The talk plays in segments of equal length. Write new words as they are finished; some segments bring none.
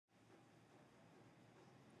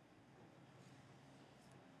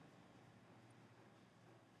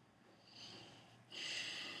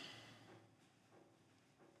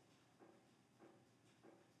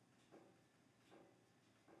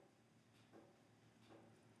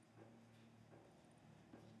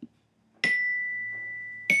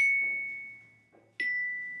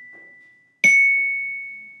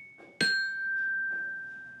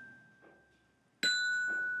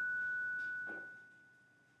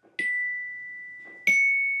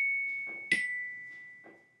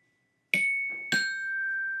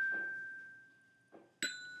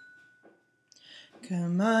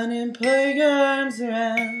Come on and put your arms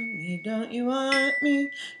around me. Don't you want me?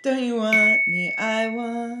 Don't you want me? I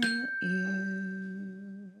want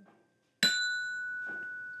you.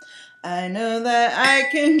 I know that I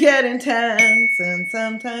can get intense, and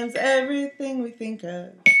sometimes everything we think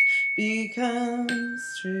of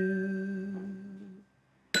becomes true.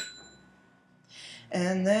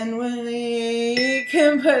 And then we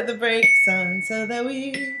can put the brakes on so that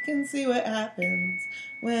we can see what happens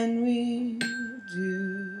when we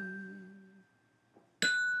do.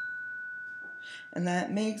 And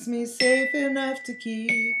that makes me safe enough to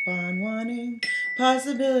keep on wanting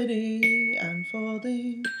possibility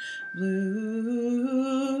unfolding blue.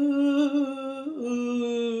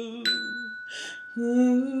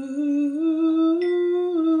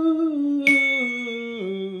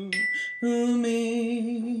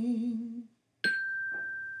 Me.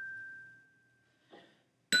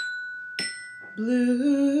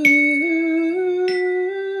 Blue.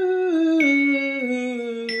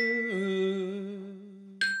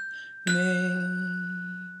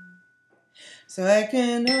 So I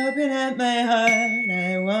can open up my heart,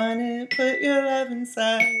 I want it, put your love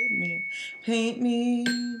inside me, paint me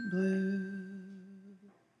blue.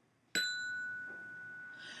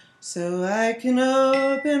 So I can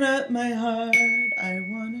open up my heart, I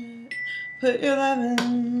want it, put your love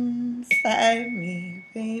inside me,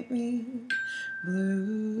 paint me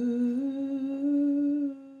blue.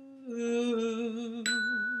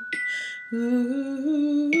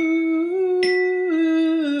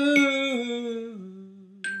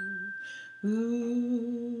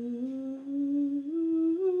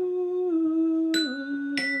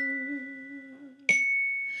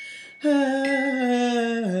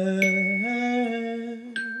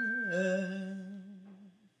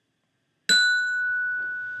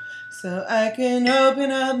 So I can open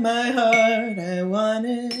up my heart, I want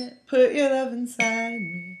it, put your love inside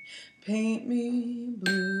me, paint me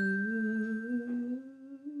blue.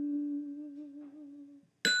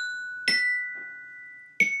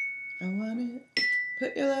 I want it,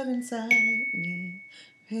 put your love inside me,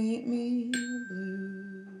 paint me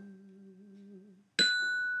blue.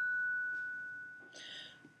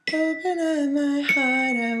 Open up my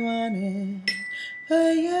heart, I want it,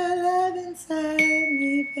 put your love inside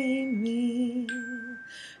me, paint me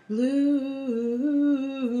blue.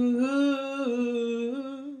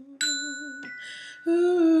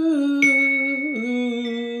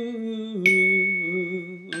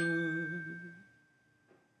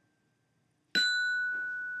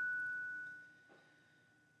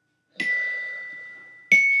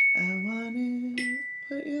 I want it,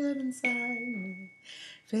 put your love inside me,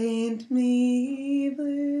 paint me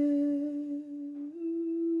blue.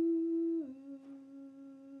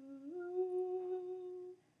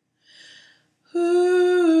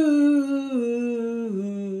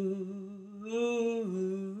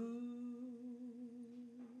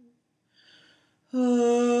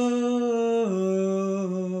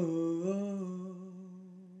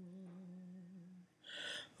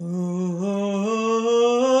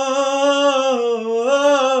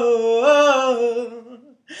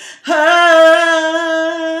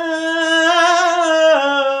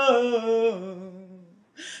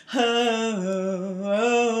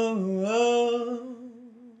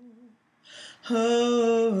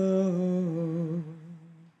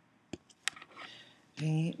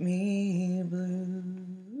 Paint me blue.